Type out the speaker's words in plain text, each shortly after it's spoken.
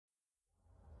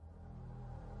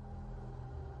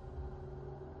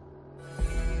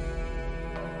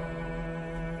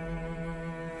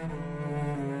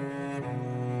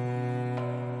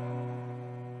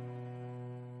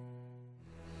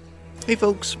Hey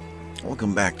folks,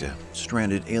 welcome back to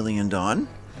Stranded Alien Dawn.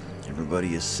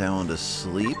 Everybody is sound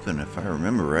asleep, and if I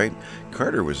remember right,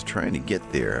 Carter was trying to get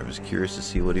there. I was curious to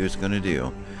see what he was going to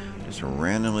do. Just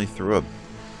randomly threw a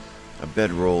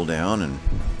bedroll down, and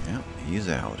yeah, he's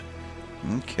out.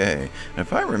 Okay, and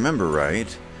if I remember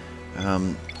right,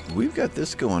 we've got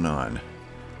this going on.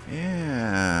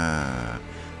 Yeah,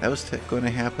 that was going to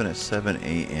happen at 7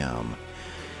 a.m.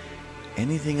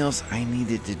 Anything else I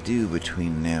needed to do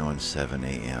between now and 7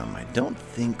 a.m.? I don't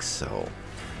think so.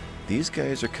 These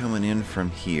guys are coming in from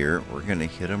here. We're going to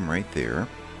hit them right there.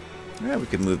 Yeah, we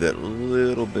can move that a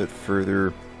little bit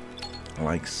further,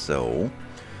 like so.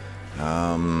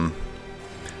 I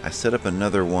set up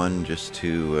another one just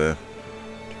to turn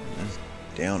this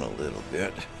down a little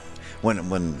bit.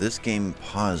 When this game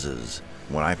pauses,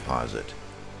 when I pause it.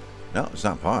 No, it's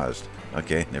not paused.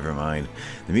 Okay, never mind.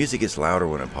 The music gets louder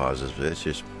when it pauses, but it's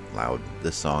just loud.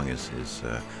 This song is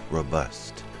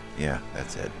robust. Yeah,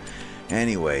 that's it.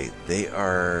 Anyway, they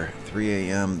are 3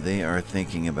 a.m. They are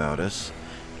thinking about us.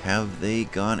 Have they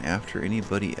gone after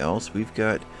anybody else? We've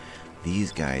got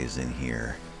these guys in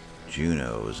here,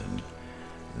 Junos, and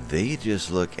they just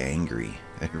look angry.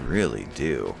 They really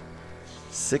do.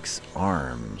 6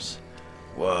 arms.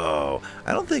 Whoa.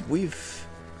 I don't think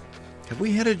have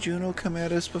we had a Juno come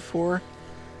at us before?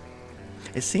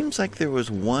 It seems like there was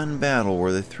one battle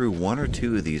where they threw 1 or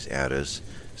 2 of these at us.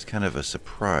 It's kind of a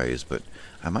surprise, but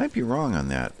I might be wrong on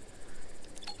that.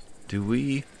 Do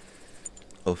we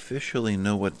officially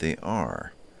know what they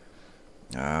are?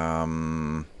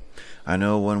 I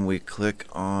know when we click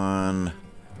on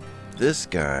this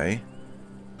guy,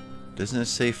 doesn't it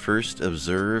say first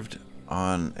observed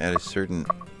at a certain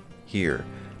here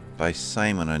by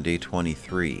Simon on day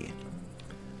 23?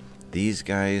 These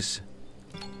guys,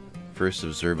 first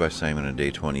observed by Simon on day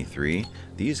 23.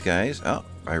 These guys,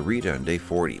 I read on day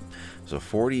 40. So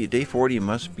day 40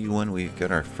 must be when we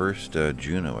got our first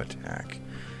Juno attack.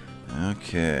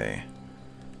 Okay.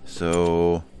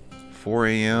 So 4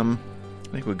 a.m. I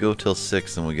think we'll go till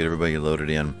 6 and we'll get everybody loaded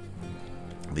in.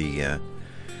 The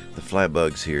fly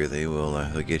bugs here,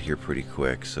 they'll get here pretty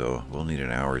quick, so we'll need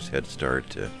an hour's head start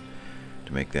to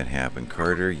make that happen.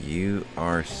 Carter, you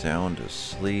are sound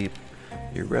asleep.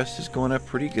 Your rest is going up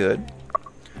pretty good.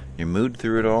 Your mood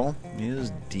through it all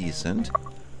is decent.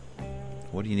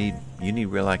 What do you need? You need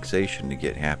relaxation to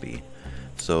get happy.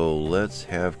 So let's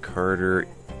have Carter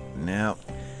now.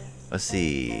 Let's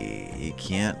see. You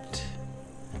can't.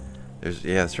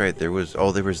 Yeah, that's right. There was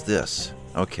this.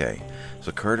 Okay.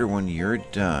 So Carter, when you're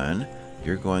done,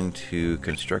 you're going to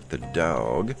construct the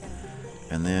dog.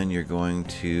 And then you're going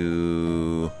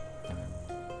to...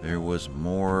 There was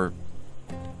more...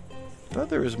 I thought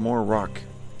there was more rock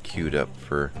queued up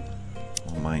for...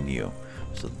 I'll mine you.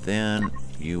 So then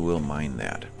you will mine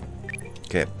that.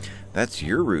 Okay, that's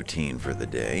your routine for the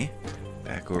day.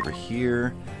 Back over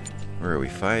here. Where are we?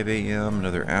 5 a.m.,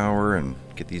 another hour, and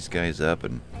get these guys up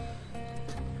and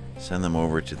send them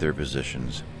over to their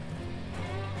positions.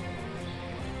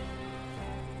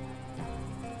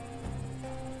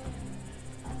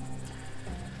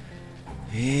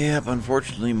 Yep,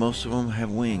 unfortunately most of them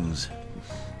have wings.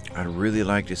 I'd really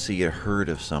like to see a herd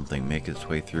of something make its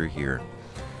way through here.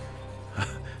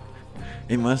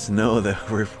 They must know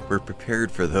that we're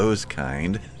prepared for those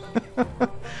kind.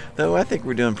 Though I think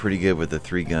we're doing pretty good with the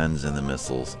 3 guns and the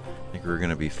missiles. I think we're going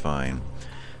to be fine.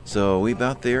 So, we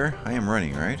about there? I am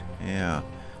running, right? Yeah.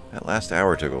 That last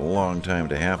hour took a long time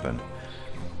to happen.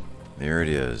 There it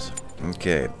is.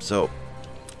 Okay, so,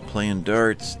 playing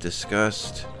darts,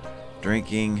 discussed...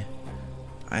 Drinking,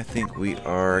 I think we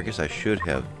are. I guess I should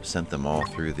have sent them all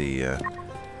through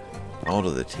all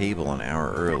to the table an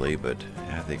hour early, but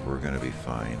I think we're going to be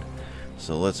fine.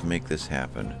 So let's make this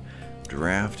happen.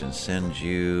 Draft and send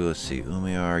you. Let's see,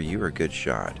 Umayar, you are a good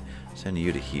shot. Send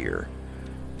you to here.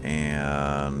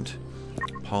 And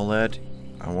Paulette,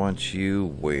 I want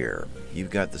you where?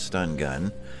 You've got the stun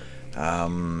gun.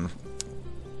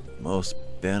 Most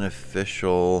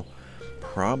beneficial,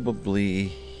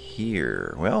 probably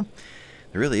here. Well,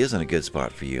 there really isn't a good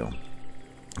spot for you,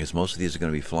 because most of these are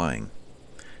going to be flying.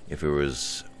 If it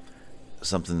was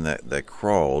something that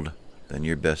crawled, then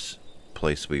your best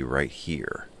place would be right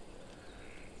here.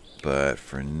 But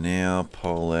for now,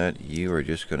 Paulette, you are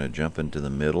just going to jump into the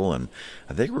middle, and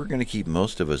I think we're going to keep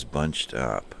most of us bunched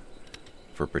up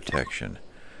for protection.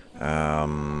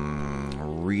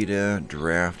 Rita,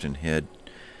 draft, and head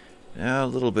a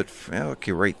little bit.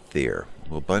 Okay, right there.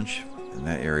 We'll bunch in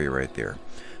that area right there.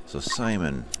 So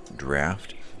Simon,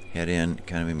 draft, head in,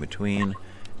 kind of in between.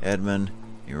 Edmund,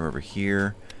 you're over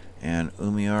here. And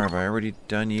Umayar, have I already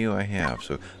done you? I have.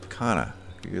 So Kana,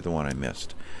 you're the one I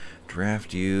missed.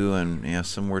 Draft you, and yeah,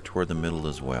 somewhere toward the middle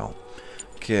as well.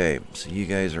 Okay, so you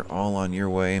guys are all on your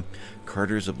way.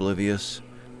 Carter's oblivious.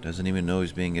 Doesn't even know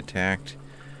he's being attacked.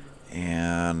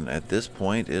 And at this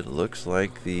point, it looks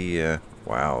like the...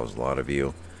 wow, there's a lot of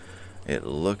you. It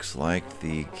looks like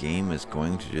the game is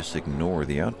going to just ignore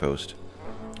the outpost,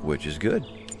 which is good.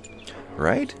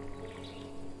 Right?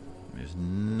 There's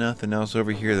nothing else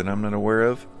over here that I'm not aware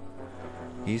of.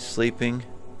 He's sleeping.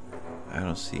 I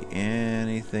don't see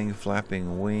anything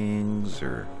flapping wings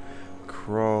or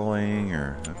crawling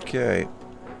or... Okay.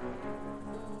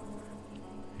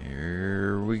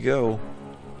 Here we go.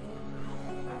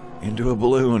 Into a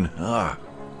balloon. Ah.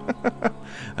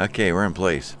 Okay, we're in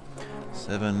place.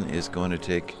 7 is going to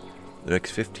take the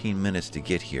next 15 minutes to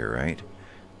get here, right?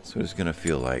 That's what it's going to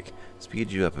feel like.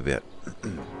 Speed you up a bit.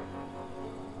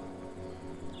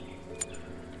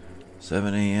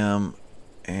 7 a.m.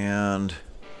 and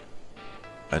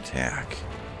attack.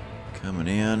 Coming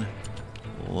in.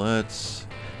 Let's...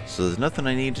 So there's nothing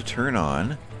I need to turn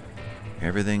on.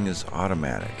 Everything is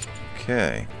automatic.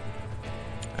 Okay.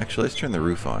 Actually, let's turn the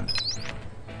roof on.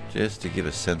 Just to give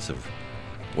a sense of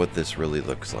what this really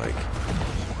looks like.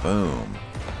 Boom.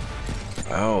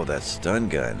 Oh, that stun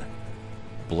gun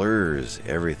blurs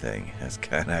everything. That's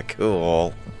kind of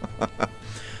cool.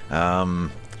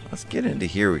 Let's get into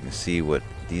here. We can see what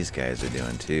these guys are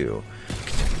doing too.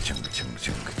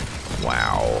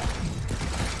 Wow.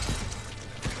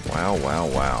 Wow, wow,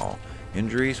 wow.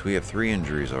 Injuries? We have 3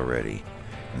 injuries already.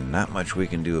 Not much we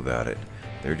can do about it.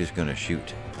 They're just going to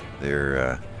shoot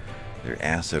their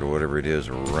acid or whatever it is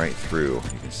right through.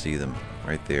 You can see them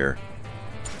right there.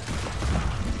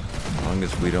 As long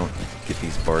as we don't get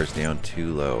these bars down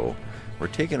too low. We're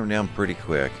taking them down pretty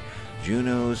quick.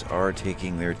 Junos are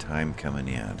taking their time coming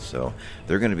in. So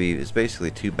they're going to be, it's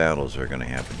basically 2 battles are going to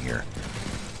happen here.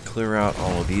 Clear out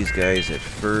all of these guys at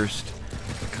first.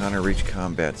 Connor reached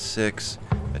combat 6.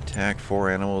 Attack 4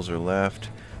 animals are left.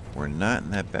 We're not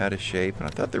in that bad a shape. And I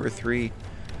thought there were 3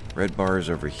 red bars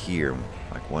over here.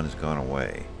 Like one has gone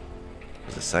away.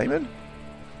 Is it Simon?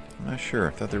 I'm not sure.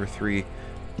 I thought there were 3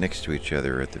 next to each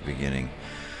other at the beginning.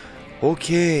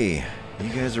 Okay. You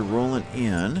guys are rolling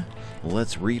in.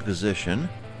 Let's reposition.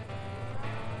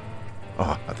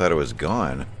 Oh, I thought it was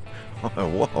gone.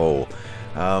 Whoa.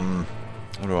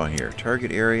 What do I want here?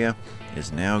 Target area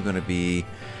is now going to be,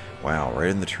 wow, right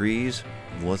in the trees.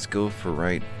 Let's go for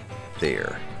right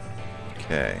there.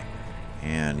 Okay.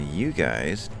 And you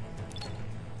guys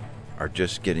are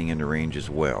just getting into range as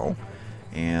well.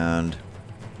 And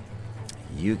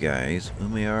you guys,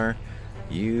 Umayar,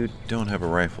 you don't have a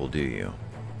rifle, do you?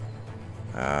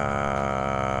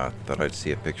 Thought I'd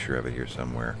see a picture of it here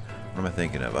somewhere. What am I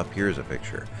thinking of? Up here is a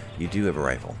picture. You do have a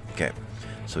rifle. Okay.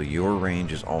 So your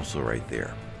range is also right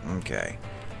there. Okay.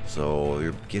 So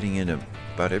you're getting into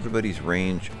about everybody's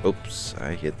range. Oops,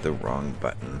 I hit the wrong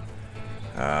button.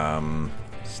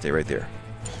 Stay right there.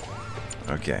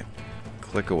 Okay.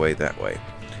 Click away that way.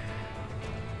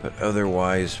 But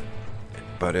otherwise,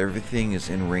 about everything is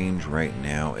in range right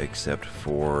now except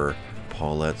for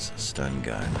Paulette's stun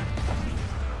gun.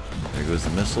 There goes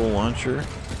the missile launcher.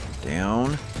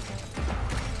 Down.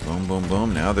 Boom, boom,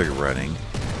 boom. Now they're running.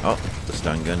 Oh, the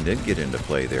stun gun did get into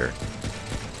play there.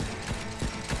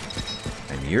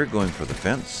 And you're going for the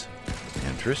fence.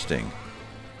 Interesting.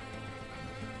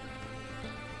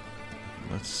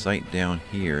 Let's sight down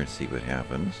here and see what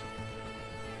happens.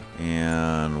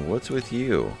 And what's with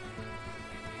you?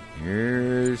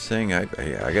 You're saying I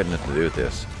got nothing to do with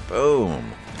this.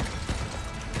 Boom.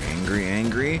 Angry,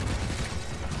 angry.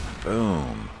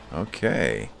 Boom.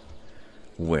 Okay.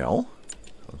 Well,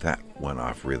 that went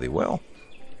off really well.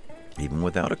 Even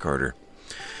without a Carter.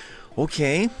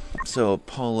 Okay, so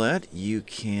Paulette, you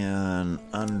can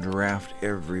undraft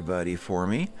everybody for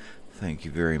me. Thank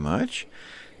you very much.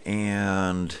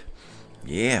 And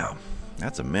yeah,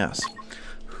 that's a mess.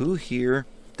 Who here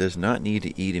does not need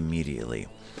to eat immediately?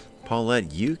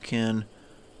 Paulette, you can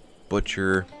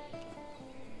butcher...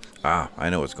 Ah, I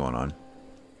know what's going on.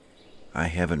 I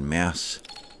haven't mass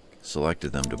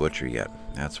selected them to butcher yet.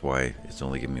 That's why it's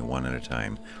only giving me 1 at a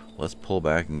time. Let's pull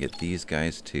back and get these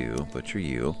guys too. Butcher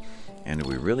you. And do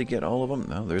we really get all of them?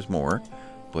 No, there's more.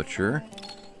 Butcher.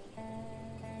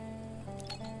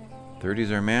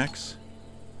 30's our max.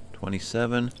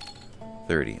 27.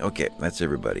 30. Okay, that's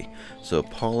everybody. So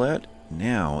Paulette,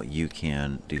 now you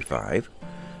can do 5.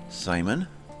 Simon.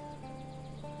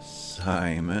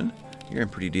 Simon. You're in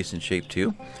pretty decent shape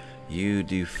too. You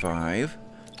do 5.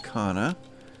 Kana.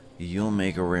 You'll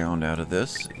make a round out of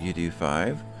this. You do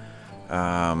 5.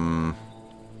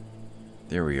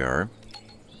 There we are.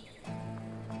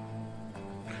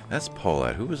 That's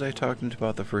Paulette. Who was I talking to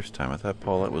about the first time? I thought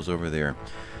Paulette was over there.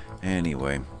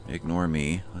 Anyway, ignore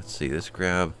me. Let's see. Let's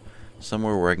grab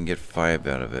somewhere where I can get 5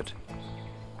 out of it.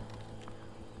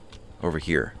 Over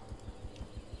here.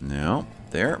 No.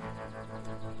 There.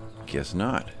 Guess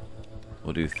not.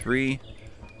 We'll do 3.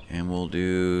 And we'll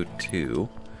do 2.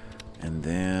 And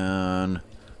then...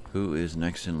 who is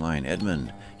next in line?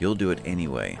 Edmund. You'll do it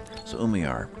anyway. So,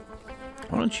 Umayar,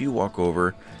 why don't you walk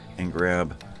over and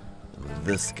grab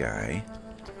this guy,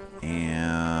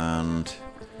 and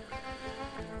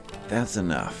that's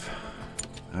enough.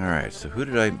 Alright, so who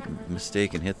did I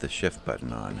mistake and hit the shift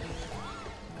button on?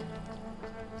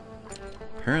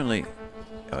 Apparently,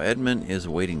 Edmund is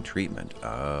awaiting treatment.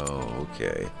 Oh,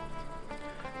 okay.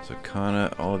 So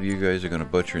Kana, all of you guys are going to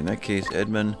butcher. In that case,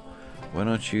 Edmund, why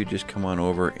don't you just come on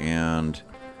over and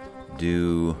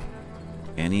do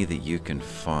any that you can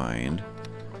find.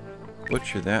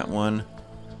 Butcher that one.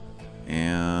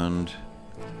 And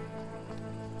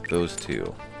those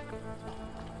 2.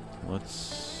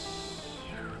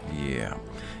 Yeah,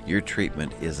 your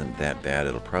treatment isn't that bad.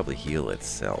 It'll probably heal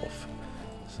itself.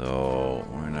 So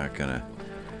we're not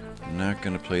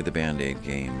gonna play the Band-Aid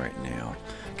game right now.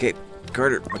 Okay,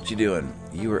 Carter, what you doing?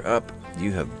 You are up.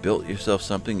 You have built yourself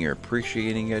something. You're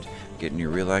appreciating it, getting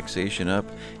your relaxation up,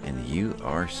 and you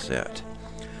are set.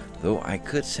 Though I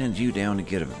could send you down to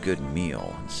get a good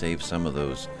meal and save some of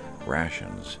those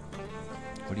rations.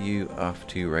 What are you off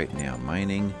to right now?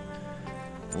 Mining?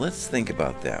 Let's think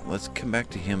about that. Let's come back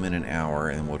to him in an hour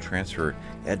and we'll transfer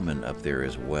Edmund up there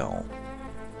as well.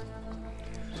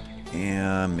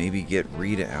 And maybe get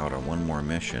Rita out on one more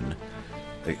mission.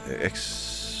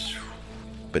 Expedition.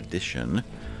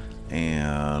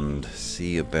 And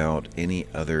see about any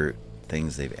other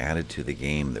things they've added to the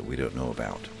game that we don't know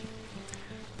about.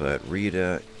 But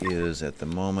Rita is at the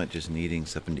moment just needing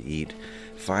something to eat.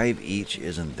 5 each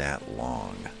isn't that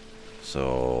long,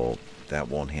 so that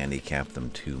won't handicap them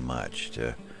too much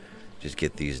to just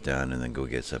get these done and then go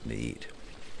get something to eat.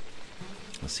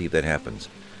 Let's see if that happens.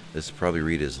 This is probably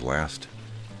Rita's last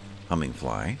humming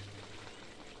fly,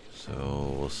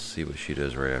 so we'll see what she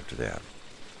does right after that.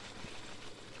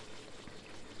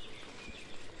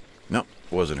 Nope,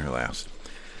 wasn't her last.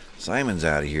 Simon's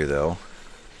out of here though.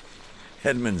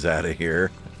 Edmund's out of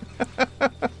here.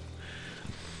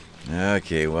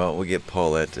 Okay, well, we'll get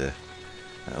Paulette to...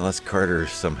 unless Carter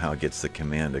somehow gets the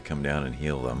command to come down and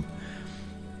heal them.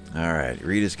 Alright,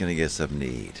 Rita's going to get something to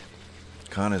eat.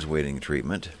 Kana's waiting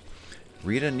treatment.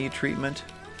 Rita need treatment?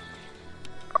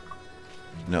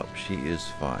 Nope, she is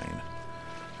fine.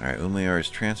 Alright, Umayar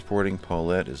is transporting.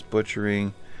 Paulette is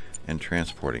butchering and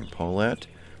transporting. Paulette,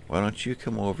 why don't you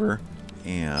come over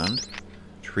and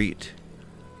treat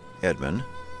Edmund.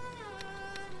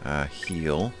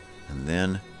 Heal. And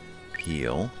then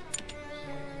heal.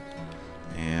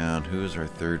 And who's our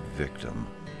 3rd victim?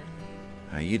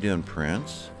 How you doing,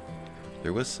 Prince?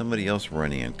 There was somebody else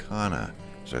running in. Kana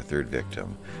is our 3rd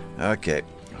victim. Okay.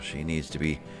 Well, she needs to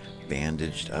be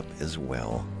bandaged up as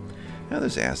well. Now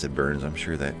there's acid burns. I'm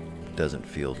sure that doesn't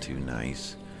feel too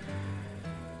nice.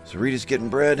 So Rita's getting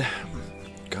bread.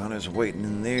 Kana's waiting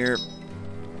in there.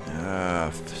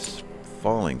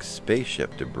 Falling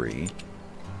spaceship debris.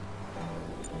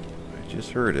 I just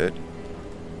heard it.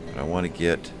 But I want to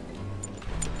get...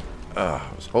 I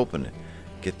was hoping to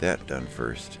get that done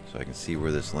first so I can see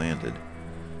where this landed.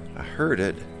 I heard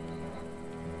it.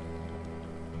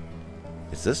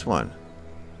 It's this one.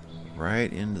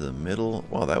 Right into the middle.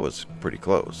 Well, that was pretty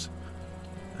close.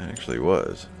 It actually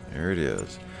was. There it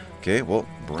is. Okay, well,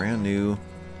 brand new.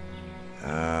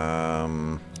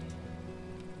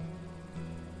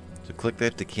 So click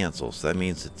that to cancel. So that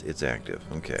means it's active.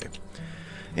 Okay.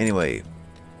 Anyway,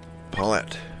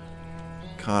 Paulette,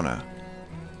 Kana.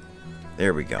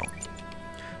 There we go.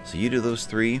 So you do those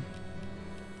 3.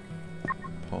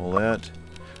 Paulette.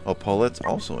 Oh, Paulette's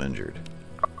also injured.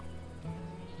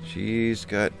 She's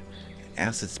got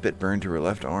acid spit burned to her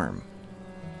left arm.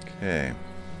 Okay.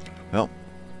 Well,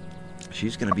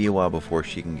 she's going to be a while before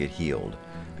she can get healed.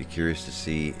 Be curious to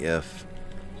see if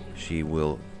she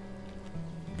will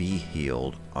be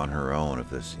healed on her own. If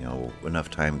this,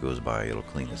 enough time goes by, it'll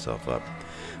clean itself up.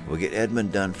 We'll get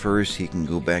Edmund done first. He can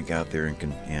go back out there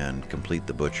and complete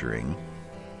the butchering.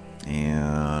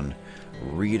 And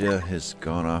Rita has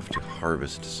gone off to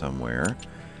harvest somewhere.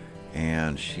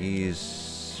 And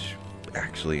she's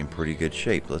actually in pretty good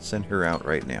shape. Let's send her out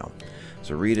right now.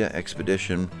 So Rita,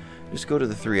 expedition. Just go to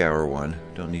the 3-hour one.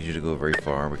 Don't need you to go very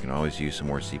far. We can always use some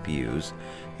more CPUs.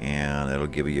 And that'll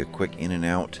give you a quick in and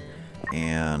out.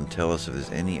 And tell us if there's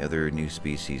any other new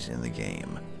species in the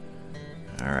game.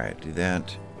 Alright, do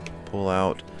that. Pull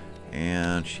out.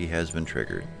 And she has been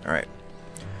triggered. Alright.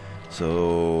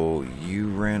 So you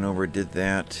ran over, did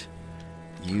that.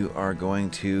 You are going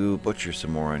to butcher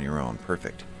some more on your own.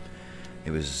 Perfect.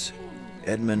 It was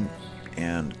Edmund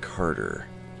and Carter.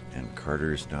 And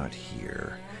Carter's not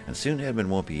here. And soon Edmund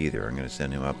won't be either. I'm going to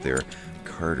send him up there.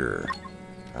 Carter.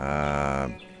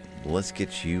 Let's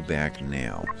get you back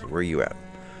now. So where are you at?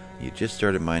 You just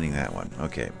started mining that one.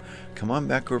 Okay. Come on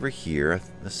back over here.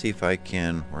 Let's see if I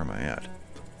can... Where am I at?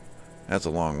 That's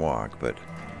a long walk, but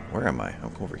where am I?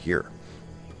 I'm over here.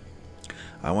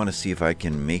 I want to see if I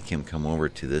can make him come over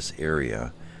to this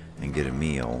area and get a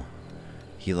meal.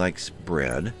 He likes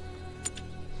bread.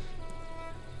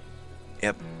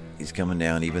 Yep, he's coming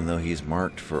down even though he's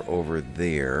marked for over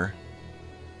there.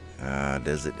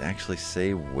 Does it actually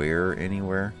say where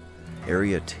anywhere?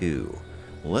 Area 2.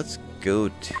 Let's go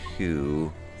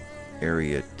to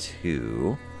Area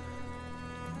 2.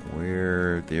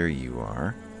 Where, there you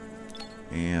are.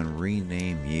 And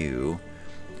rename you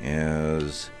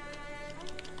as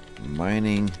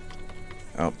Mining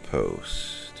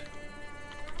Outpost.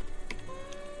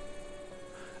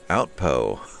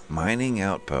 Mining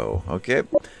Outpo. Okay,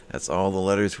 that's all the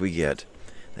letters we get.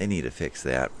 They need to fix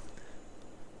that.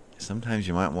 Sometimes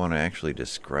you might want to actually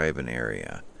describe an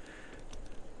area.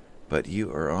 But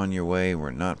you are on your way.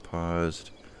 We're not paused.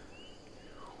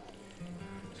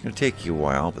 It's going to take you a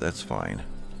while, but that's fine.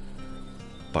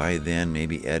 By then,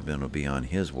 maybe Edmund will be on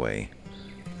his way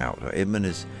out. Edmund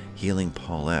is healing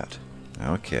Paulette.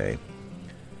 Okay.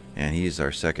 And he's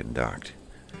our second doct.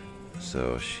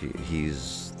 So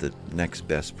he's the next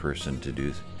best person to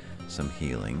do some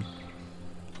healing.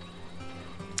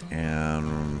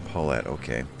 And Paulette,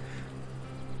 okay.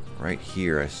 Right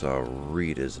here I saw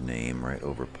Rita's name right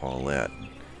over Paulette.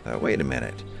 Wait a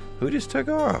minute. Who just took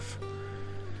off?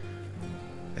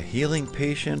 A healing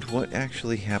patient? What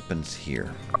actually happens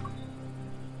here?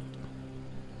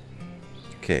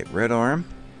 Okay, red arm.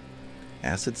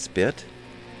 Acid spit.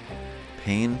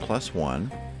 Pain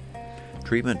 +1.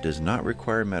 Treatment does not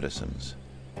require medicines.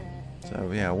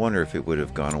 So yeah, I wonder if it would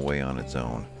have gone away on its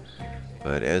own.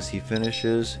 But as he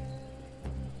finishes...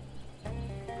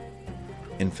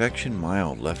 Infection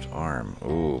mild, left arm.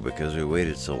 Oh, because we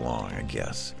waited so long, I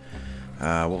guess.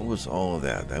 What was all of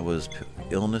that? That was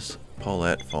illness,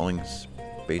 Paulette, falling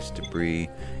space debris,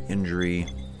 injury,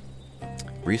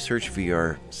 research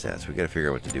VR sets. We got to figure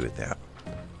out what to do with that.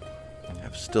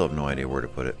 I still have no idea where to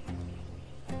put it.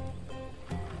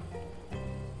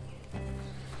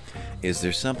 Is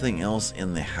there something else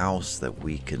in the house that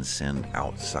we can send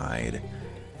outside?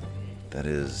 That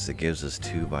is, it gives us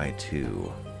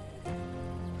 2x2.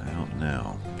 I don't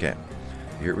know. Okay,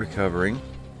 you're recovering.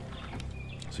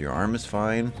 So your arm is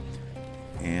fine,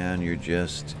 and you're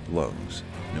just lungs,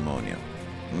 pneumonia.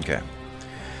 Okay.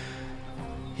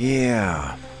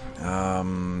 Yeah.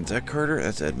 Is that Carter?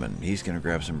 That's Edmund. He's gonna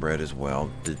grab some bread as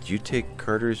well. Did you take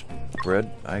Carter's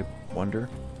bread, I wonder?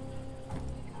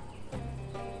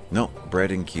 No,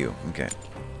 bread and Q. Okay.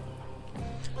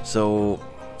 So,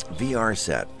 VR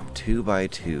set,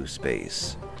 2x2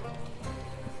 space.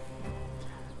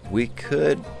 We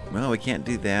could, well, we can't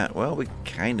do that. Well, we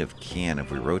kind of can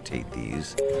if we rotate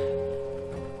these.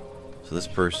 So this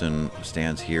person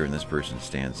stands here and this person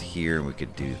stands here, and we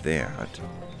could do that.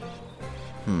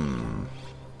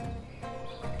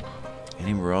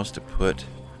 Anywhere else to put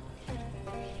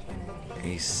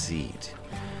a seat?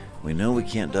 We know we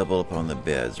can't double up on the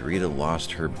beds. Rita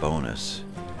lost her bonus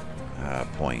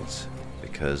points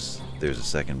because there's a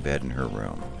second bed in her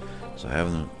room. So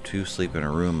having two sleep in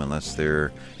a room unless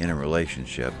they're in a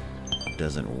relationship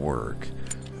doesn't work.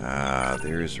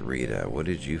 There's Rita. What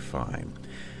did you find?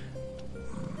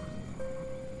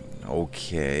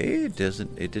 Okay, it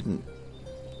didn't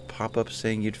pop up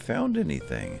saying you'd found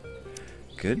anything.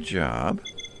 Good job.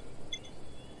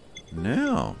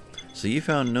 No. So you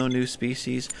found no new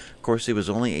species? Of course, it was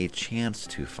only a chance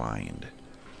to find.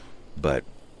 But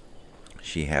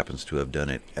she happens to have done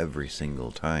it every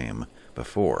single time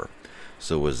before.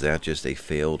 So was that just a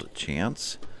failed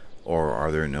chance? Or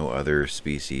are there no other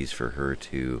species for her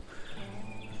to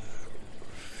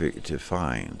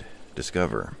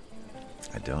discover?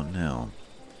 I don't know.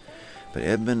 But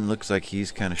Edmund looks like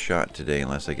he's kind of shot today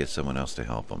unless I get someone else to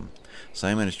help him.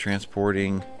 Simon is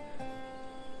transporting...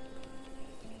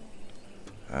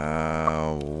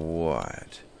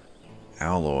 what?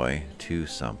 Alloy to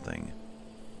something.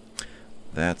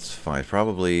 That's fine.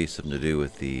 Probably something to do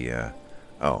with the...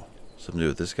 something to do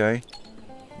with this guy?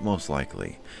 Most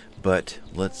likely. But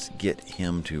let's get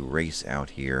him to race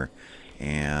out here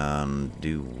and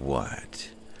do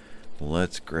what?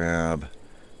 Let's grab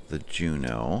the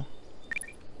Juno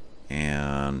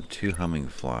and 2 humming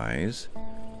flies.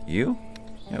 You?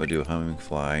 Yeah, we'll do a humming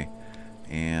fly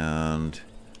and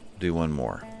do 1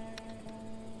 more.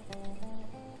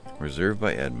 Reserved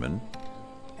by Edmund.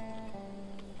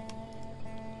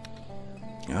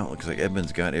 Oh, looks like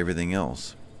Edmund's got everything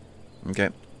else. Okay,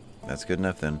 that's good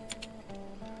enough then.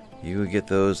 You get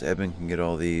those, Edmund can get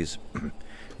all these.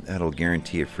 That'll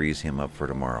guarantee it frees him up for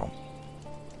tomorrow.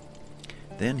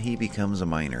 Then he becomes a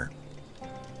miner.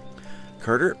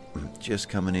 Carter, just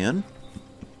coming in.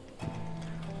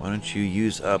 Why don't you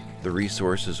use up the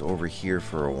resources over here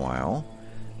for a while?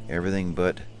 Everything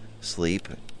but sleep.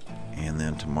 And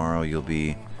then tomorrow you'll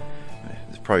be...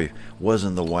 This probably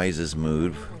wasn't the wisest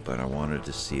move, but I wanted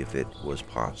to see if it was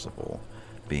possible,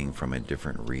 being from a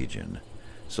different region.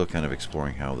 Still kind of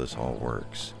exploring how this all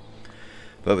works.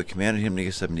 But we commanded him to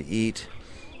get something to eat,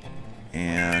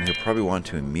 and he'll probably want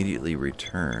to immediately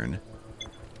return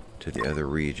to the other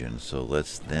region. So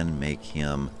let's then make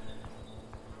him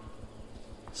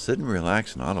sit and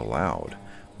relax, not allowed.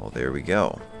 Well, there we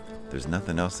go. There's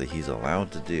nothing else that he's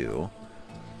allowed to do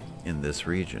in this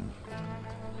region.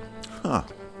 Huh.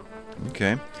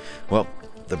 Okay. Well,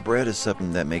 the bread is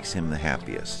something that makes him the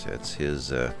happiest. It's his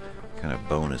kind of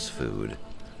bonus food.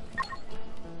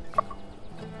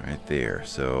 Right there.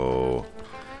 So,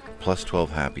 plus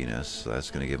 12 happiness. So that's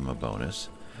going to give him a bonus.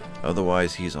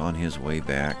 Otherwise, he's on his way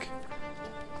back.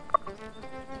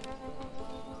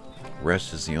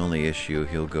 Rest is the only issue.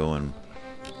 He'll go and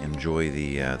enjoy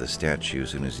the statue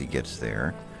as soon as he gets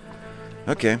there.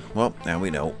 Okay, well, now we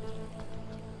know.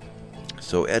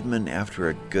 So Edmund, after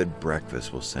a good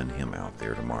breakfast, will send him out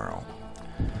there tomorrow.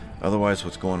 Otherwise,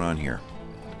 what's going on here?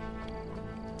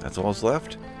 That's all's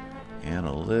left? And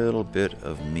a little bit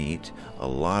of meat. A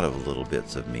lot of little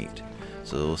bits of meat.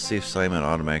 So we'll see if Simon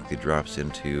automatically drops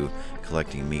into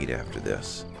collecting meat after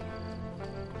this.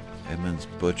 Edmund's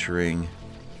butchering.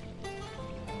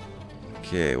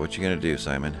 Okay, what you gonna do,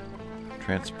 Simon?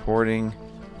 Transporting.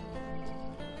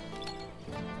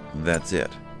 That's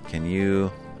it. Can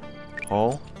you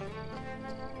haul?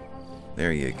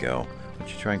 There you go. Why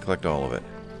don't you try and collect all of it?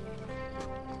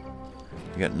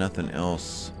 You got nothing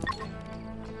else?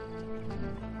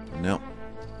 Nope.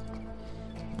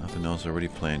 Nothing else already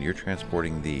planned. You're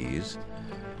transporting these.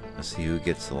 Let's see who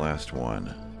gets the last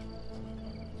one.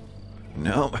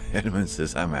 Nope. Edmund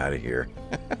says, I'm out of here.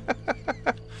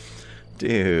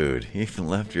 Dude, you even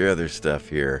left your other stuff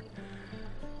here.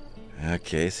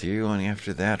 Okay, so you're going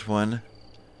after that one.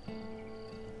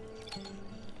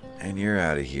 And you're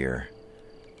out of here.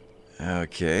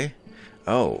 Okay.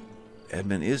 Oh,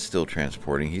 Edmund is still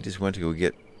transporting. He just went to go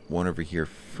get one over here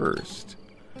first.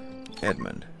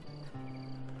 Edmund.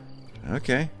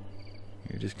 Okay.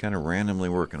 You're just kind of randomly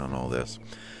working on all this.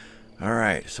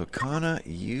 Alright, so Kana,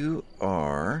 you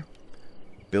are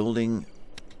building...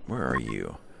 Where are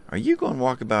you? Are you going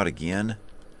walkabout again?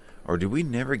 Or did we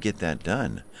never get that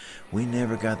done? We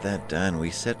never got that done. We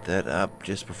set that up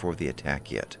just before the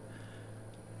attack yet.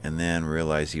 And then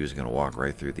realized he was going to walk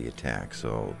right through the attack.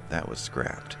 So that was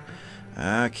scrapped.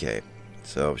 Okay.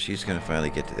 So she's going to finally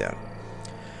get to that.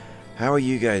 How are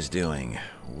you guys doing?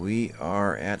 We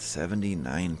are at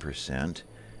 79%.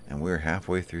 And we're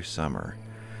halfway through summer.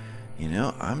 You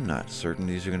know, I'm not certain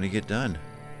these are going to get done.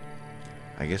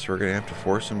 I guess we're going to have to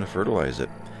force them to fertilize it.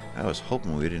 I was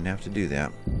hoping we didn't have to do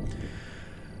that.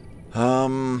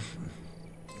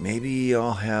 Maybe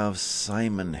I'll have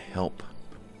Simon help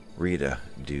Rita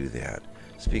do that.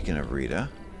 Speaking of Rita,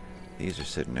 these are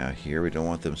sitting out here. We don't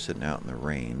want them sitting out in the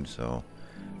rain, so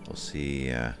we'll see.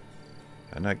 Did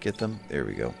I not get them? There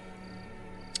we go.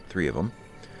 3 of them.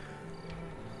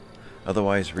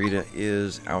 Otherwise, Rita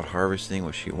is out harvesting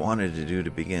what she wanted to do to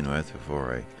begin with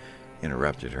before I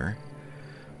interrupted her.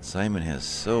 Simon has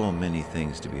so many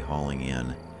things to be hauling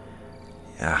in.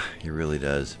 Yeah, he really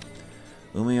does.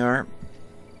 Umayar,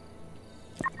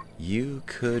 you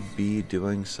could be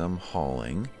doing some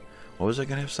hauling. What was I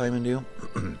going to have Simon do?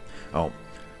 Oh,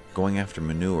 going after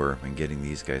manure and getting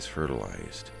these guys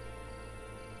fertilized.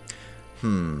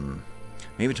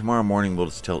 Maybe tomorrow morning we'll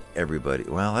just tell everybody.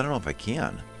 Well, I don't know if I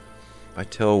can. If I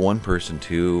tell one person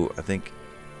to, I think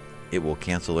it will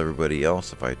cancel everybody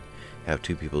else if I have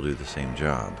 2 people do the same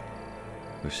job.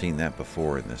 We've seen that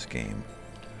before in this game.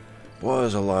 Boy,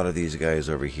 there's a lot of these guys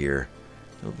over here.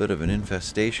 A little bit of an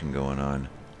infestation going on.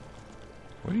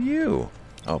 What are you?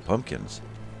 Oh, pumpkins.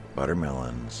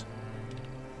 Buttermelons.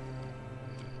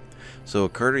 So,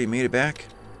 Carter, you made it back?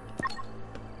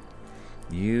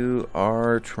 You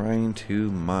are trying to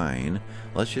mine.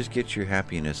 Let's just get your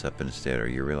happiness up instead, or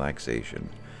your relaxation.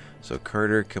 So,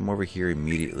 Carter, come over here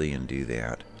immediately and do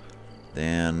that.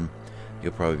 Then...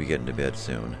 you'll probably be getting to bed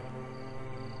soon.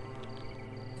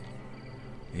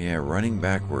 Yeah, running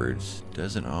backwards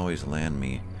doesn't always land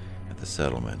me at the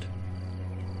settlement.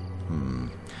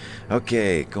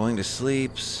 Okay, going to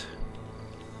sleeps.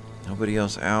 Nobody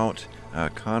else out.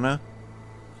 Kana.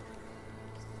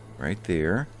 Right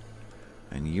there.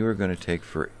 And you are going to take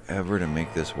forever to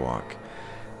make this walk.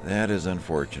 That is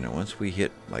unfortunate. Once we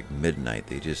hit like midnight,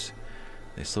 they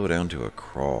slow down to a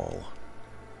crawl.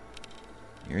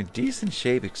 You're in decent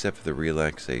shape except for the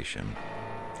relaxation.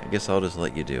 I guess I'll just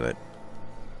let you do it.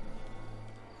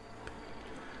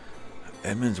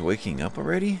 Edmund's waking up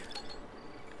already?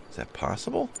 Is that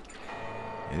possible?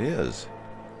 It is.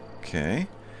 Okay.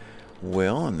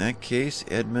 Well, in that case,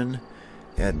 Edmund,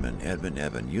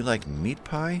 you like meat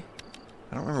pie?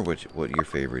 I don't remember what your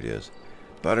favorite is.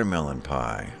 Buttermelon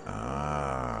pie.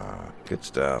 Ah, good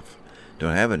stuff.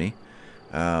 Don't have any.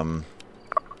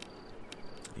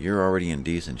 You're already in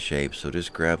decent shape, so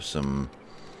just grab some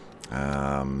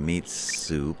meat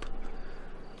soup.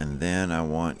 And then I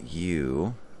want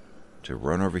you to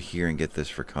run over here and get this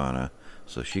for Kana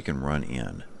so she can run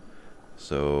in.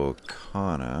 So,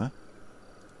 Kana,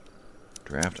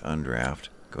 draft, undraft,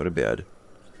 go to bed.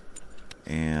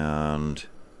 And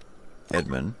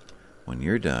Edmund, when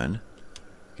you're done,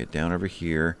 get down over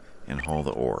here and haul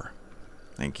the ore.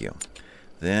 Thank you.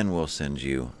 Then we'll send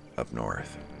you up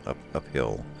north,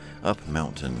 uphill, up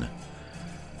mountain.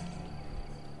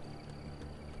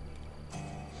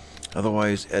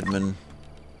 Otherwise, Edmund,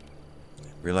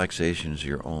 relaxation is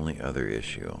your only other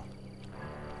issue.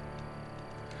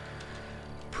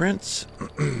 Prince,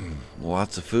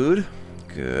 lots of food.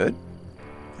 Good.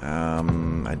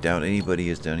 I doubt anybody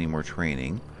has done any more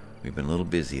training. We've been a little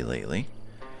busy lately.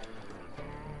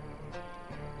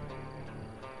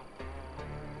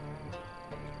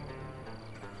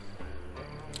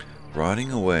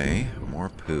 Rotting away, more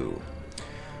poo.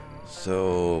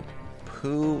 So,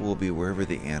 poo will be wherever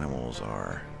the animals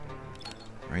are.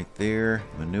 Right there,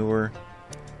 manure.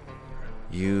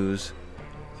 Use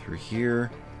through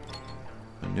here.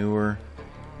 Manure.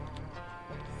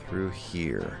 Through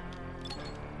here.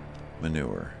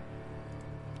 Manure.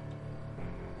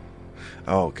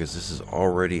 Oh, because this is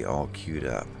already all queued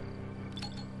up.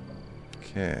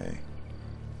 Okay.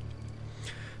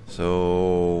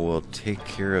 So we'll take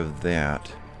care of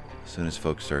that as soon as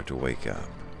folks start to wake up.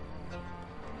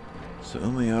 So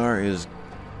Umayar is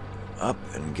up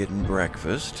and getting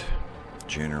breakfast.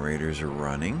 Generators are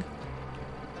running.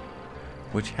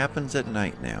 Which happens at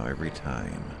night now every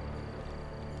time.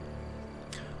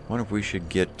 Wonder if we should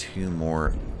get 2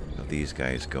 more of these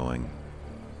guys going.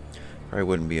 Probably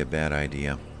wouldn't be a bad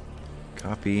idea.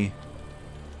 Copy.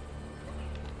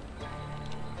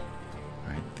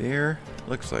 Right there.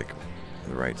 Looks like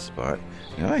the right spot.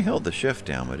 You know, I held the shift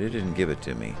down, but it didn't give it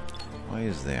to me. Why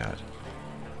is that?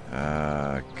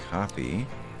 Copy.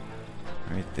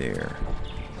 Right there.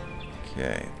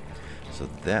 Okay. So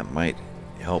that might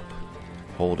help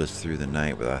hold us through the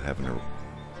night without having to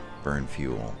burn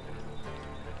fuel.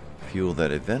 Fuel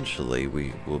that eventually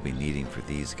we will be needing for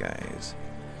these guys.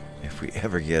 If we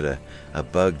ever get a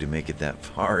bug to make it that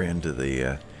far into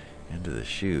the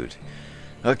chute.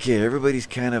 Okay, everybody's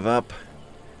kind of up.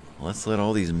 Let's let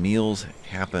all these meals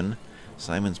happen.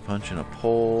 Simon's punching a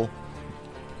pole.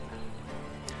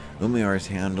 Umayar's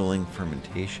handling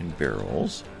fermentation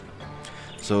barrels.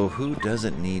 So who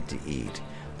doesn't need to eat?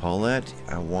 Paulette,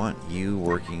 I want you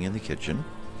working in the kitchen.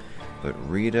 But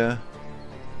Rita,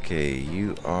 okay,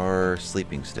 you are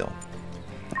sleeping still.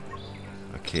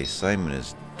 Okay, Simon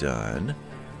is done.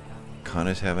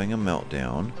 Kana's having a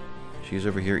meltdown. She's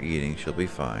over here eating. She'll be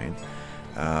fine.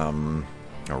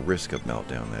 A risk of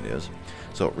meltdown, that is.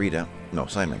 So, Rita, no,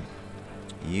 Simon,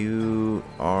 you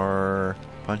are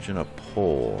punching a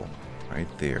pole right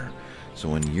there. So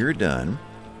when you're done,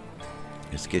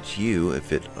 just get you,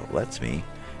 if it lets me,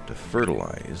 to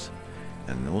fertilize.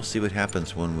 And then we'll see what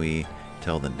happens when we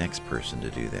tell the next person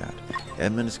to do that.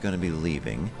 Edmund is going to be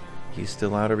leaving. He's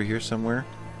still out over here somewhere.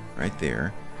 Right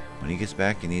there. When he gets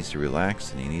back, he needs to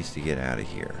relax and he needs to get out of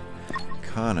here.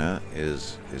 Kana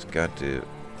has got to...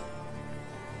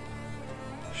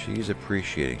 She's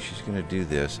appreciating. She's going to do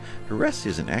this. Her rest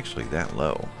isn't actually that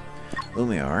low.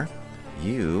 Umayar,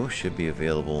 you should be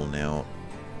available now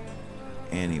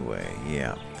anyway.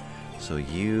 Yeah. So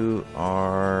you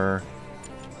are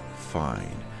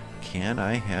fine. Can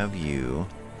I have you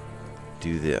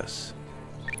do this?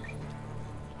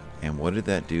 And what did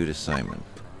that do to Simon?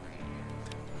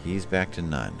 He's back to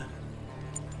none.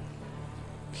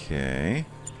 Okay.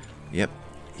 Yep,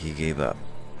 he gave up.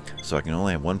 So I can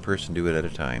only have one person do it at a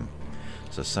time.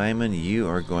 So Simon, you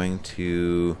are going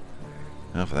to...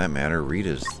 Well, for that matter,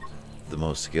 Rita's the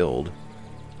most skilled.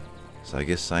 So I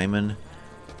guess Simon,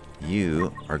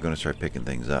 you are going to start picking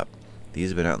things up. These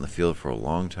have been out in the field for a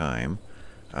long time.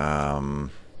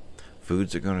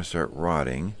 Foods are going to start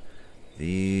rotting.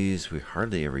 These we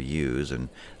hardly ever use, and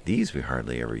these we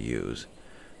hardly ever use.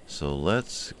 So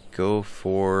let's go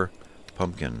for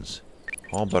pumpkins,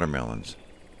 all buttermelons,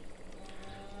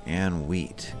 and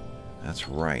wheat. That's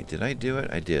right. Did I do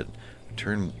it? I did.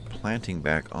 Turn planting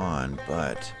back on,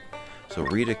 but... So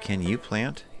Rita, can you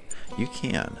plant? You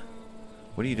can.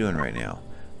 What are you doing right now?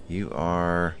 You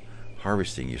are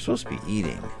harvesting. You're supposed to be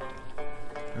eating.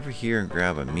 Over here and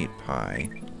grab a meat pie.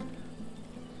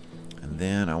 And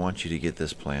then I want you to get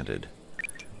this planted.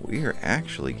 We are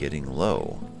actually getting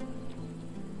low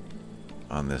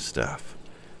on this stuff.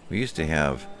 We used to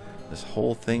have this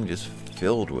whole thing just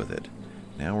filled with it.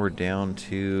 Now we're down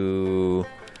to,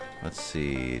 let's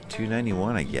see,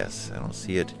 291, I guess. I don't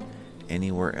see it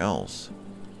anywhere else.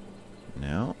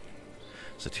 No.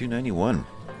 So 291.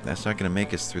 That's not going to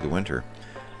make us through the winter.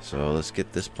 So let's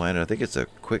get this planted. I think it's a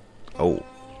quick... Oh.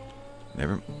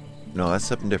 No, that's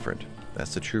something different.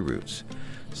 That's the true roots.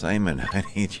 Simon, I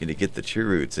need you to get the true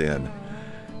roots in.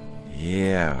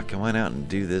 Yeah, come on out and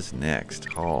do this next.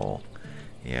 Haul.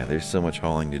 Yeah, there's so much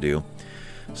hauling to do.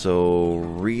 So,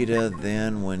 Rita,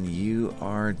 then, when you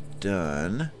are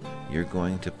done, you're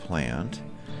going to plant.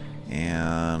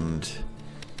 And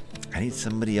I need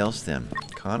somebody else then.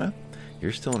 Kana,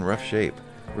 you're still in rough shape.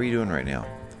 What are you doing right now?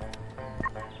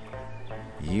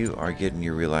 You are getting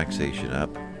your relaxation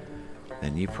up.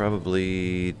 Then you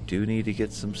probably do need to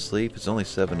get some sleep. It's only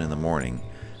 7 in the morning.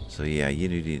 So yeah, you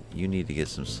need to get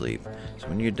some sleep. So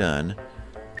when you're done,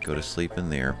 go to sleep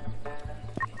in there.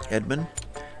 Edmund,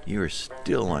 you are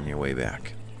still on your way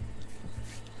back.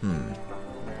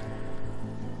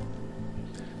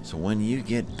 So when you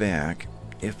get back,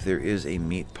 if there is a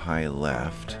meat pie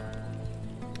left,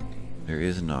 there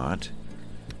is not,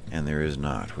 and there is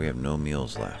not. We have no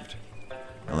meals left.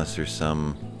 Unless there's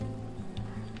some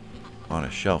on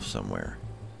a shelf somewhere.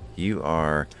 You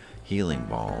are healing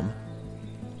balm.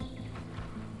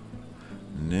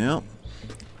 Nope.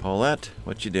 Paulette,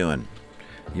 what you doing?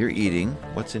 You're eating.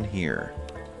 What's in here?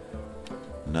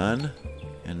 None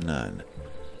and none.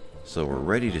 So we're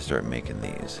ready to start making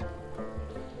these.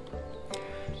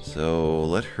 So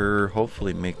let her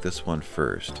hopefully make this one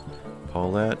first.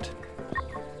 Paulette,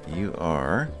 you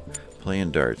are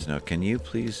playing darts. Now can you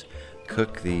please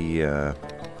cook the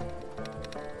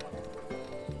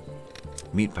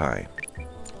meat pie?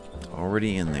 It's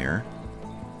already in there.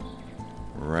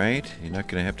 Right? You're not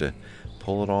going to have to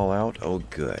pull it all out? Oh,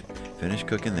 good. Finish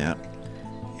cooking that.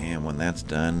 And when that's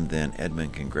done, then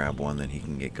Edmund can grab one, then he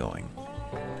can get going.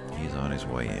 He's on his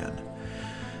way in.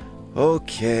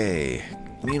 Okay.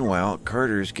 Meanwhile,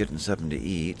 Carter's getting something to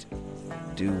eat.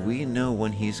 Do we know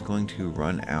when he's going to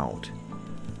run out?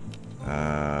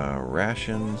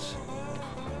 Rations.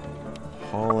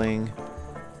 Hauling.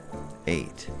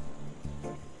 8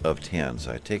 of 10.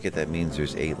 So I take it that means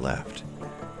there's 8 left.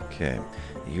 Okay.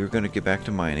 You're going to get back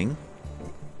to mining.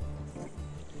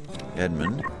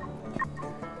 Edmund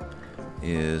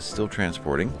is still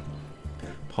transporting.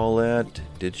 Paulette,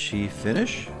 did she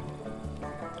finish?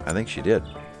 I think she did.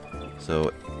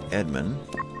 So, Edmund.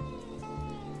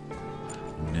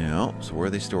 No. So where are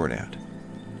they stored at?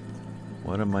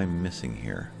 What am I missing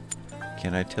here?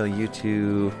 Can I tell you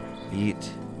to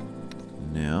eat?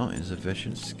 No.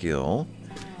 Insufficient skill.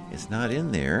 It's not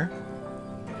in there.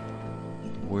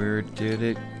 Where did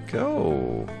it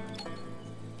go?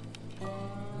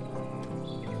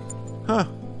 Huh.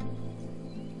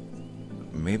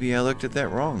 Maybe I looked at that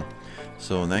wrong.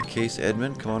 So in that case,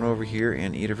 Edmund, come on over here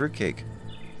and eat a fruitcake.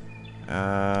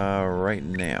 Right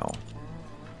now.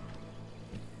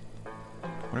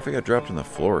 What if I got dropped on the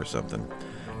floor or something?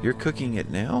 You're cooking it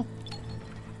now?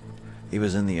 It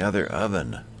was in the other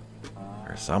oven.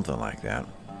 Or something like that.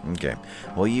 Okay.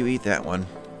 Well, you eat that one.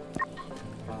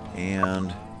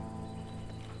 And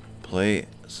play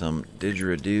some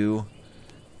didgeridoo.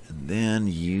 And then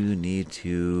you need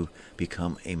to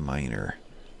become a miner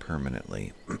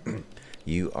permanently.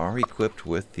 You are equipped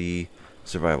with the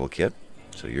survival kit,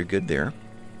 so you're good there.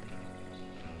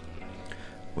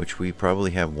 Which we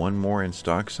probably have one more in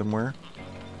stock somewhere.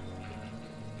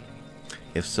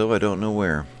 If so, I don't know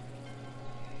where.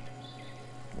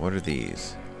 What are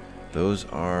these? Those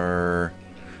are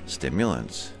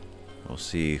stimulants. We'll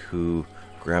see who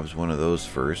grabs one of those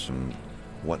first and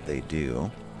what they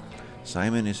do.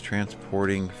 Simon is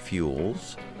transporting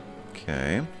fuels.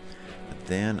 Okay. But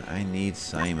then I need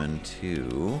Simon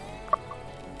to...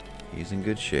 He's in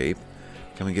good shape.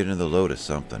 Come and get into the load of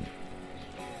something.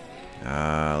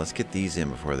 Let's get these in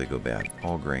before they go bad.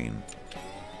 All grain.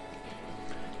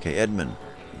 Okay, Edmund.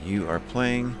 you are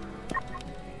playing.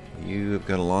 You've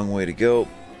got a long way to go.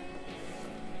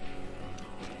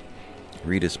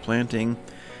 Rita's planting,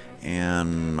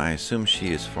 and I assume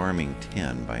she is farming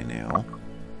 10 by now.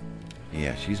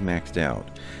 Yeah, she's maxed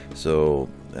out. So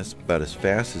that's about as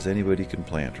fast as anybody can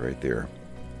plant right there.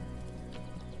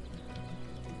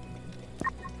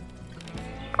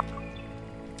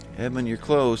 Edmund, you're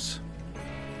close.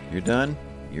 You're done?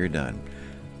 You're done.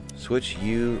 Switch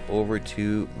you over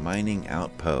to mining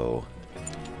outpo.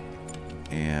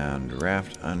 And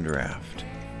raft undraft.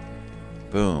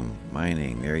 Boom.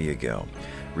 Mining. There you go.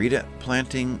 Rita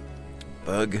planting.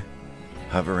 Bug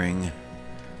hovering.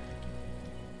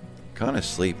 Kana's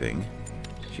sleeping.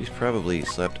 She's probably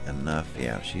slept enough.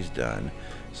 Yeah, she's done.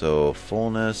 So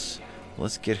fullness.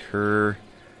 Let's get her.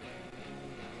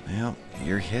 Well,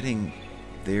 you're heading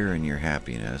there in your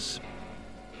happiness.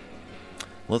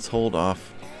 Let's hold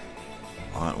off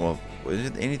on, well,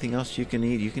 anything else you can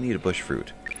eat? You can eat a bush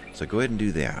fruit. So go ahead and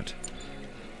do that.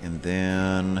 And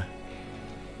then,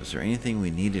 was there anything we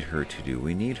needed her to do?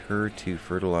 We need her to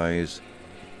fertilize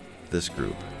this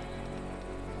group.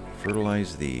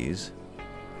 Fertilize these.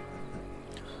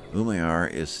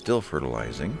 Umayar is still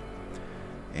fertilizing.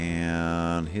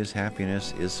 And his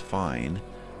happiness is fine,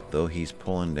 though he's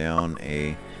pulling down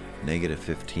a negative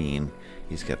 15.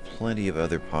 He's got plenty of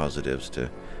other positives to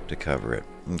cover it.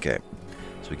 Okay,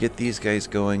 so we get these guys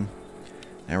going.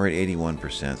 Now we're at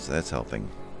 81%, so that's helping.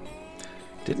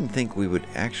 Didn't think we would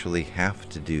actually have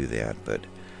to do that, but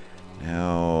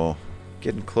now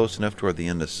getting close enough toward the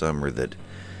end of summer that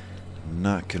I'm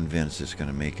not convinced it's going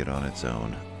to make it on its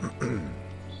own.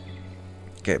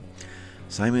 Okay,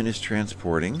 Simon is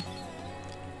transporting.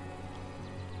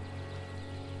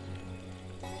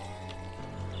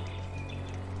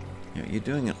 You're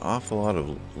doing an awful lot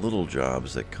of little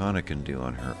jobs that Kana can do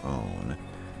on her own.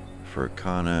 For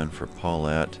Kana and for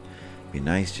Paulette, it'd be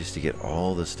nice just to get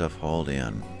all this stuff hauled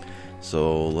in.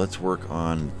 So let's work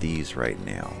on these right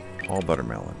now. All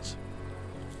buttermelons.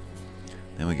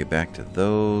 Then we get back to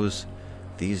those.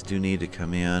 These do need to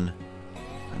come in.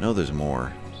 I know there's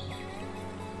more.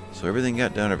 So everything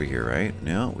got done over here, right?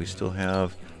 No, we still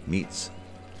have meats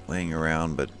laying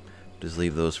around, but just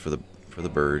leave those for the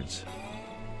birds.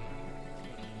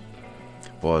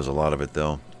 Boy, there's a lot of it,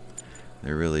 though.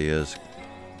 There really is.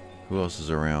 Who else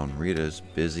is around? Rita's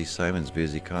busy. Simon's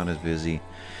busy. Kana's busy.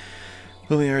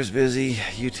 Lumiere's busy.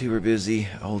 You two are busy.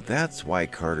 Oh, that's why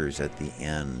Carter's at the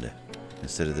end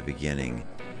instead of the beginning.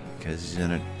 Because he's in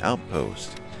an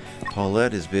outpost.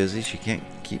 Paulette is busy. She can't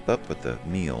keep up with the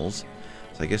meals.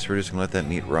 So I guess we're just going to let that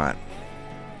meat rot.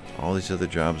 All these other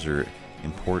jobs are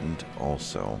important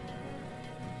also.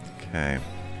 Okay.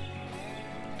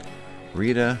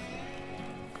 Rita.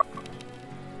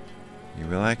 Your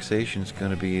relaxation's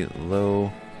going to be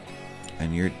low,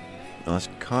 and you're that's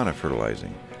Kana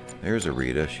fertilizing. There's a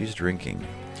Rita. She's drinking.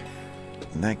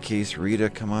 In that case,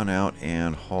 Rita, come on out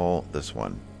and haul this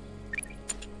one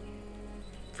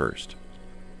first.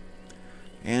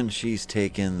 And she's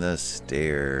taking the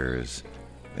stairs.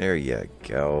 There you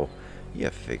go. You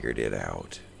figured it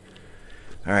out.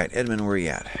 All right, Edmund, where you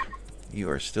at? You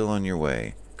are still on your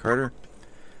way. Carter,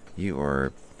 you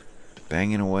are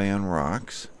banging away on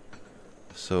rocks.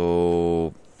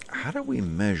 So, how do we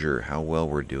measure how well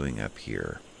we're doing up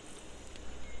here?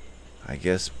 I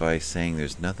guess by saying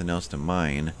there's nothing else to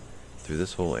mine through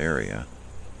this whole area.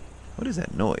 What is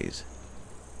that noise?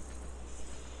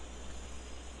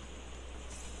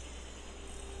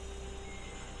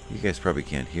 You guys probably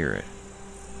can't hear it.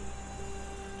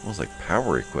 Almost like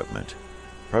power equipment.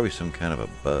 Probably some kind of a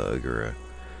bug or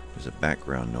there's a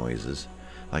background noises.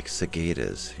 Like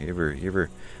cicadas. You ever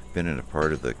been in a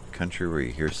part of the country where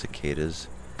you hear cicadas,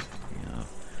 you know,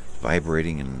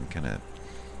 vibrating and kind of,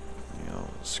 you know,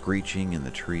 screeching in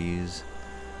the trees?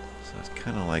 So it's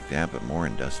kind of like that, but more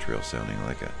industrial sounding,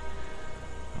 like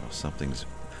something's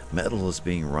metal is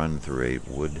being run through a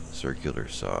wood circular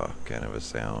saw kind of a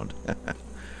sound.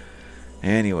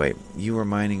 Anyway, you are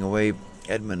mining away.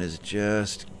 Edmund is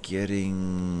just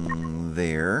getting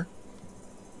there,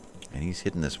 and he's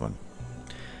hitting this one.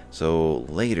 So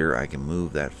later I can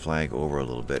move that flag over a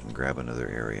little bit and grab another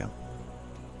area.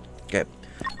 Okay,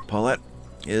 Paulette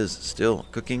is still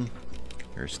cooking.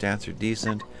 Her stats are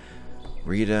decent.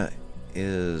 Rita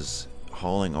is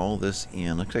hauling all this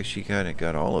in. Looks like she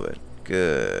got all of it.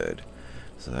 Good.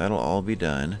 So that'll all be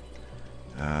done.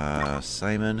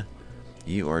 Simon,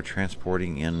 you are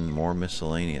transporting in more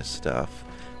miscellaneous stuff.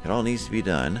 It all needs to be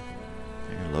done.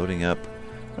 You're loading up.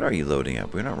 What are you loading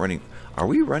up? We're not running. Are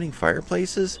we running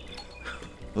fireplaces?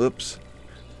 Oops.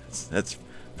 That's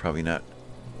probably not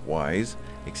wise.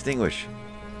 Extinguish.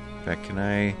 In fact, can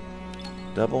I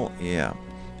double? Yeah.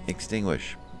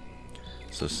 Extinguish.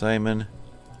 So Simon,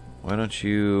 why don't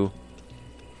you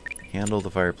handle the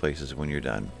fireplaces when you're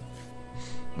done?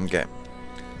 Okay.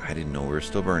 I didn't know we were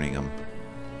still burning them.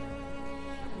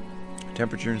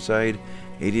 Temperature inside,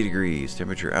 80 degrees.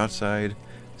 Temperature outside,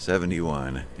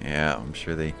 71. Yeah, I'm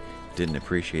sure they didn't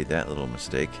appreciate that little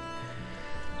mistake.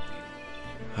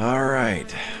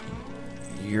 Alright.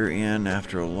 You're in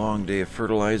after a long day of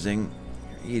fertilizing.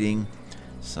 You're eating.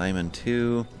 Simon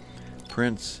 2.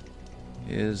 Prince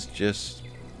is just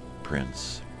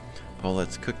Prince.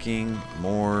 Paulette's cooking.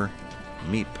 More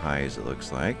meat pies, it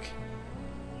looks like.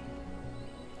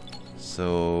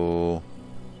 So...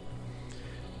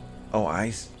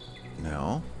 Oh,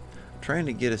 no. I'm trying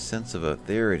to get a sense of it.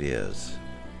 There it is.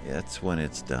 That's when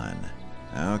it's done.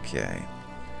 Okay.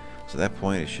 So at that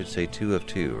point, it should say 2 of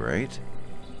 2, right?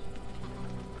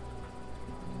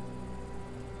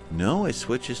 No, it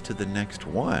switches to the next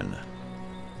one.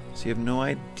 So you have no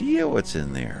idea what's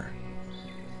in there.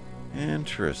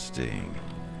 Interesting.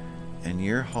 And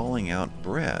you're hauling out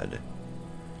bread.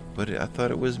 But I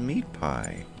thought it was meat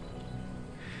pie.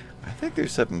 I think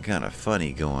there's something kind of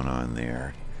funny going on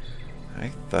there. I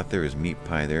thought there was meat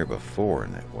pie there before,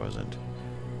 and that wasn't.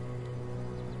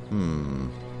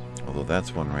 Although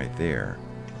that's one right there.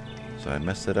 So I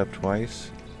messed it up twice?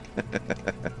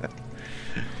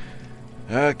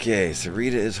 Okay, so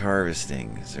Rita is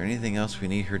harvesting. Is there anything else we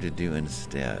need her to do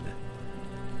instead?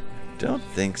 Don't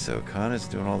think so. Kana's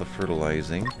doing all the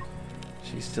fertilizing.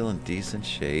 She's still in decent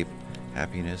shape.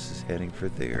 Happiness is heading for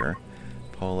there.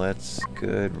 Paulette's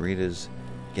good. Rita's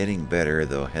getting better,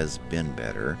 though has been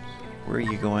better. Where are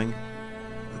you going?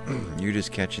 You're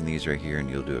just catching these right here, and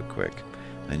you'll do it quick.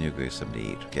 Then you'll go get something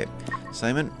to eat. Okay.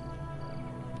 Simon,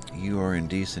 you are in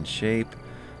decent shape.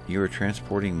 You are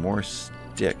transporting more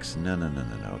sticks. No.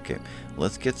 Okay.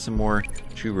 Let's get some more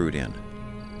true root in.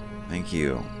 Thank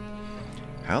you.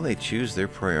 How they choose their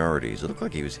priorities. It looked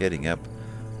like he was heading up.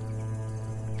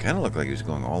 Kind of looked like he was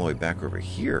going all the way back over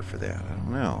here for that. I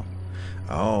don't know.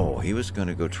 Oh, he was going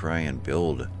to go try and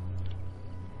build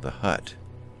the hut.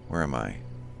 Where am I?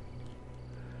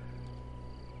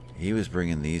 He was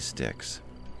bringing these sticks.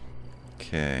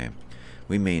 Okay.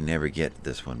 We may never get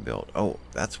this one built. Oh,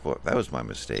 that was my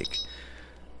mistake.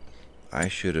 I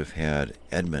should have had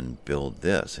Edmund build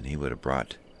this, and he would have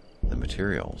brought the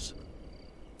materials.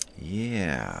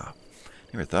 Yeah.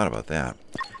 Never thought about that.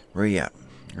 Where are you at?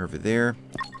 You're over there.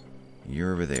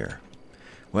 You're over there.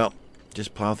 Well,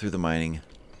 just plow through the mining.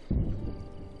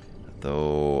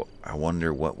 Though, I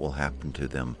wonder what will happen to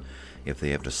them if they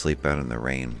have to sleep out in the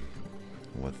rain.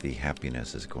 What the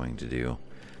happiness is going to do.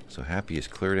 So Happy is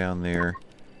clear down there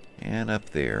and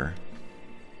up there.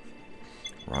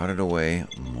 Rotted away.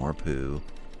 More poo.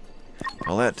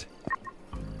 Paulette,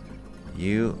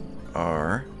 you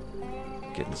are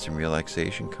getting some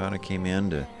relaxation. Kana came in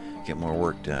to get more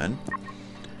work done.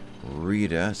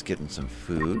 Rita is getting some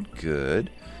food. Good.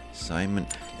 Simon,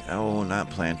 oh, not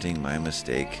planting. My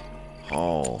mistake.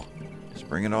 Haul. Just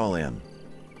bring it all in.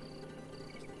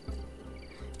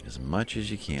 As much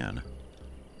as you can.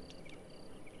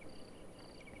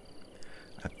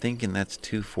 I'm thinking that's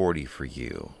 240 for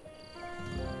you.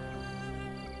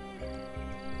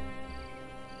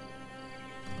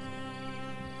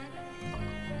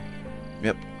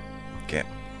 Yep. Okay.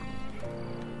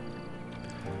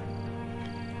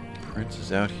 Prince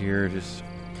is out here just...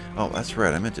 Oh, that's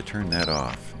right. I meant to turn that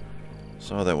off.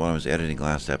 Saw that when I was editing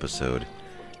last episode.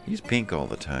 He's pink all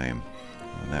the time.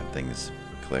 And that thing's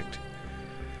clicked.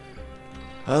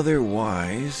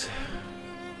 Otherwise,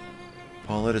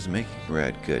 Paulette is making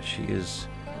bread. Good. She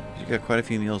got quite a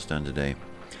few meals done today.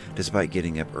 Despite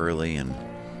getting up early and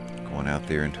going out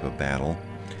there into a battle.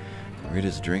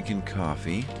 Rita's drinking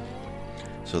coffee.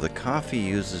 So the coffee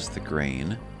uses the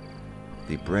grain.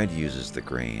 The bread uses the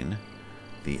grain.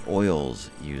 The oils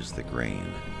use the grain,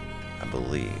 I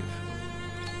believe.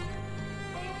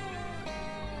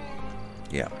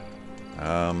 Yeah.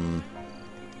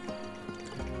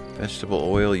 Vegetable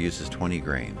oil uses 20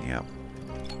 grain. Yeah.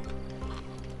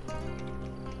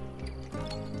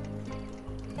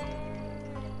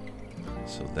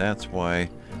 So that's why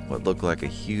what looked like a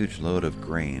huge load of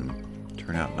grain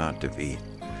turned out not to be.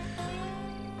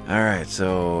 Alright,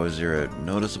 so is there a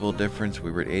noticeable difference?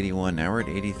 We were at 81, now we're at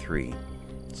 83.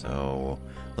 So,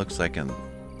 looks like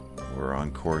we're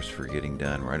on course for getting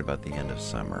done right about the end of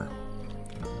summer.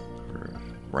 We're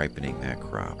ripening that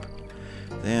crop.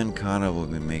 Then Kana will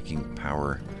be making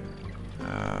power,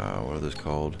 what are those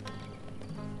called?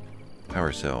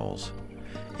 Power cells.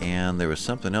 And there was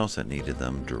something else that needed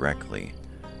them directly.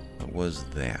 What was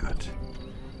that?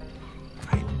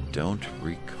 I don't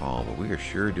recall, but we are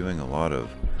sure doing a lot of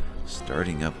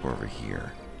starting up over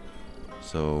here.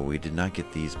 So we did not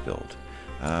get these built.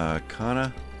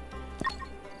 Kana,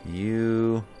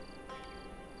 you...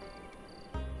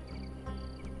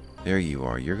 There you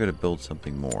are. You're going to build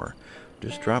something more.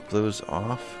 Just drop those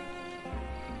off.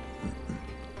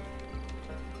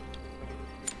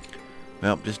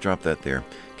 Well, just drop that there.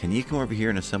 Can you come over here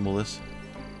and assemble this?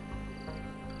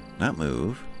 Not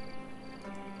move.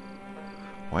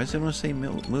 Why does anyone say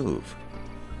move?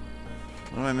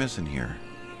 What am I missing here?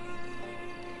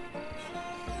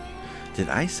 Did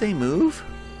I say move?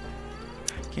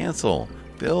 Cancel.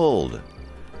 Build.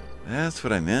 That's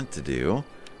what I meant to do.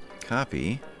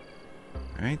 Copy.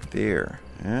 Right there.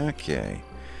 Okay.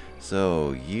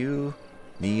 So, you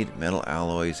need metal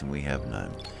alloys and we have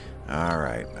none.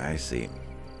 Alright, I see.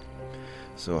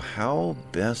 So how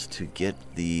best to get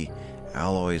the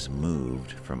alloys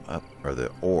moved from up, or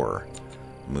the ore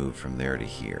moved from there to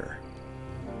here?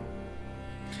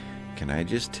 Can I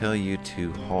just tell you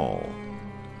to haul?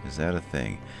 Is that a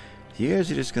thing? You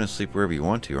guys are just going to sleep wherever you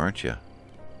want to, aren't you?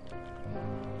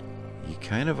 You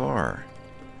kind of are.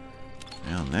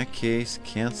 Now in that case,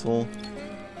 cancel,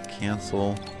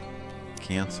 cancel,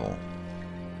 cancel.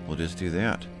 We'll just do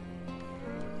that.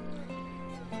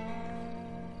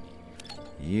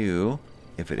 You,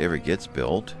 if it ever gets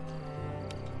built,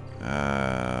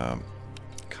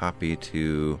 copy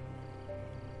to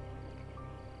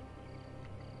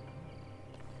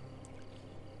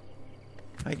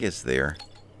I guess there,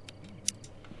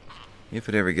 if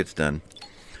it ever gets done.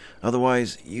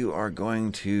 Otherwise, you are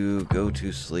going to go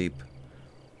to sleep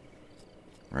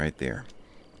right there.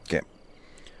 Okay.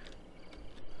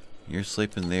 You're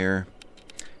sleeping there.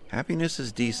 Happiness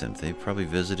is decent. They probably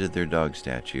visited their dog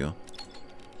statue.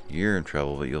 You're in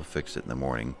trouble, but you'll fix it in the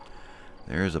morning.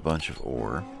 There's a bunch of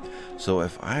ore. So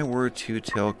if I were to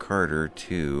tell Carter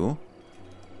to...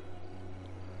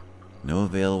 No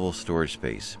available storage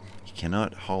space. He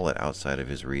cannot haul it outside of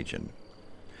his region.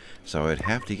 So I'd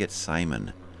have to get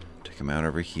Simon to come out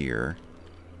over here.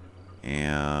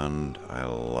 And I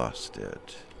lost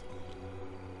it.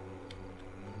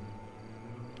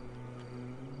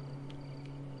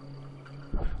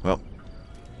 Well,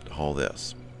 haul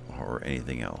this. Or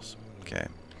anything else. Okay.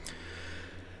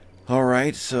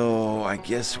 Alright, so I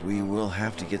guess we will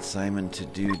have to get Simon to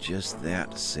do just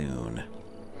that soon.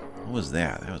 What was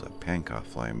that? That was a pancough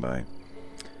flying by.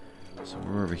 So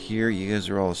we're over here. You guys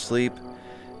are all asleep.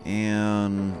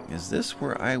 And is this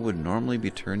where I would normally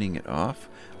be turning it off?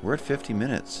 We're at 50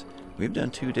 minutes. We've done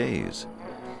 2 days.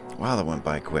 Wow, that went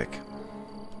by quick.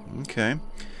 Okay.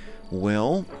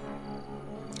 Well,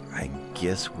 I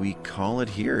guess we call it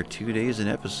here. 2 days an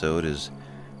episode is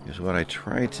what I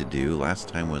tried to do. Last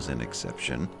time was an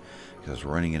exception because I was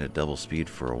running at a double speed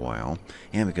for a while,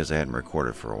 and because I hadn't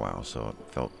recorded for a while, so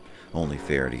it felt only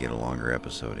fair to get a longer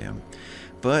episode in.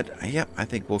 But yeah, I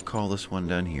think we'll call this one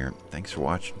done here. Thanks for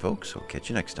watching, folks. I'll catch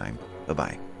you next time.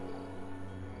 Bye-bye.